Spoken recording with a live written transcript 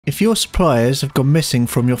If your suppliers have gone missing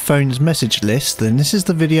from your phone's message list, then this is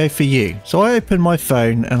the video for you. So I opened my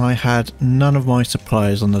phone and I had none of my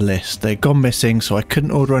suppliers on the list. They'd gone missing, so I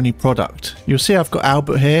couldn't order any product. You'll see I've got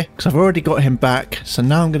Albert here because I've already got him back. So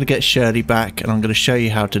now I'm going to get Shirley back and I'm going to show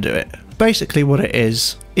you how to do it. Basically what it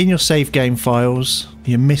is, in your save game files,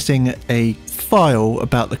 you're missing a file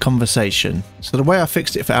about the conversation. So the way I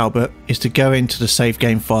fixed it for Albert is to go into the save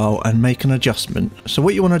game file and make an adjustment. So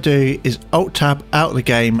what you want to do is Alt Tab out of the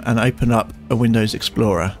game and open up a Windows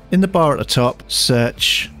Explorer. In the bar at the top,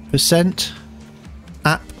 search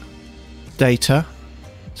 %app data,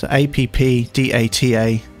 so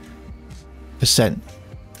APPDATA %.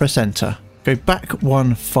 Press enter. Go back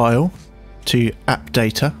one file to app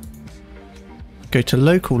data. Go to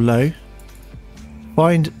local low.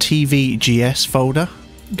 Find TVGS folder,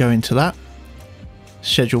 go into that,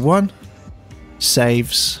 schedule 1,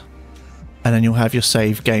 saves, and then you'll have your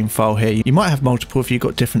save game file here. You might have multiple if you've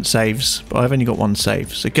got different saves, but I've only got one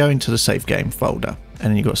save. So go into the save game folder, and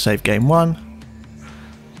then you've got save game 1,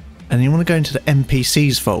 and you want to go into the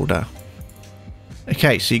NPCs folder.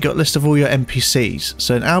 Okay, so you've got a list of all your NPCs.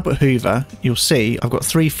 So in Albert Hoover, you'll see I've got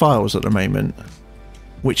 3 files at the moment,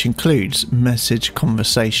 which includes message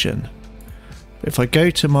conversation. If I go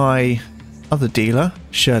to my other dealer,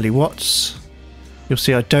 Shirley Watts, you'll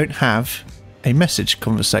see I don't have a message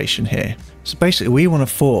conversation here. So basically we want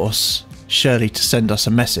to force Shirley to send us a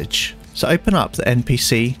message. So open up the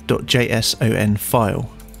npc.json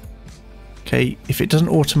file. Okay, if it doesn't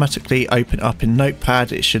automatically open up in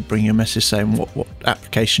Notepad, it should bring you a message saying what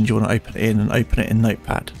application do you want to open it in, and open it in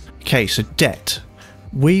Notepad. Okay, so debt.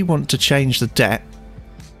 We want to change the debt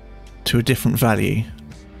to a different value.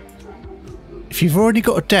 If you've already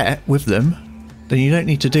got a debt with them, then you don't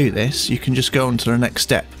need to do this. You can just go on to the next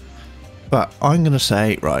step. But I'm going to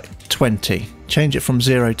say, right, 20. Change it from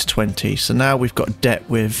 0 to 20. So now we've got a debt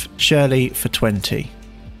with Shirley for 20.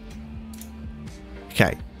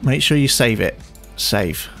 Okay, make sure you save it.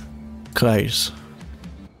 Save. Close.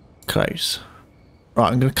 Close.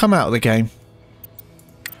 Right, I'm going to come out of the game.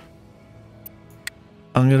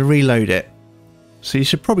 I'm going to reload it. So you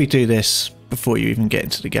should probably do this before you even get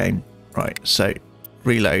into the game. Right, so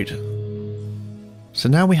reload. So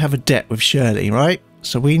now we have a debt with Shirley, right?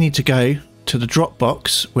 So we need to go to the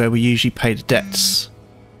Dropbox where we usually pay the debts.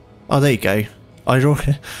 Oh, there you go. I'd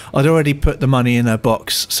already put the money in her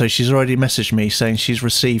box, so she's already messaged me saying she's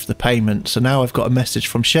received the payment. So now I've got a message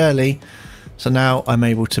from Shirley. So now I'm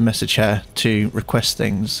able to message her to request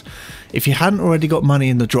things. If you hadn't already got money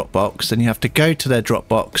in the Dropbox, then you have to go to their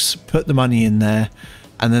Dropbox, put the money in there,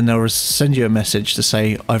 and then they'll send you a message to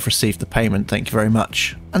say, I've received the payment, thank you very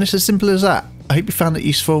much. And it's as simple as that. I hope you found it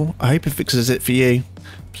useful. I hope it fixes it for you.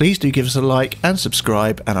 Please do give us a like and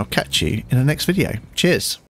subscribe, and I'll catch you in the next video. Cheers.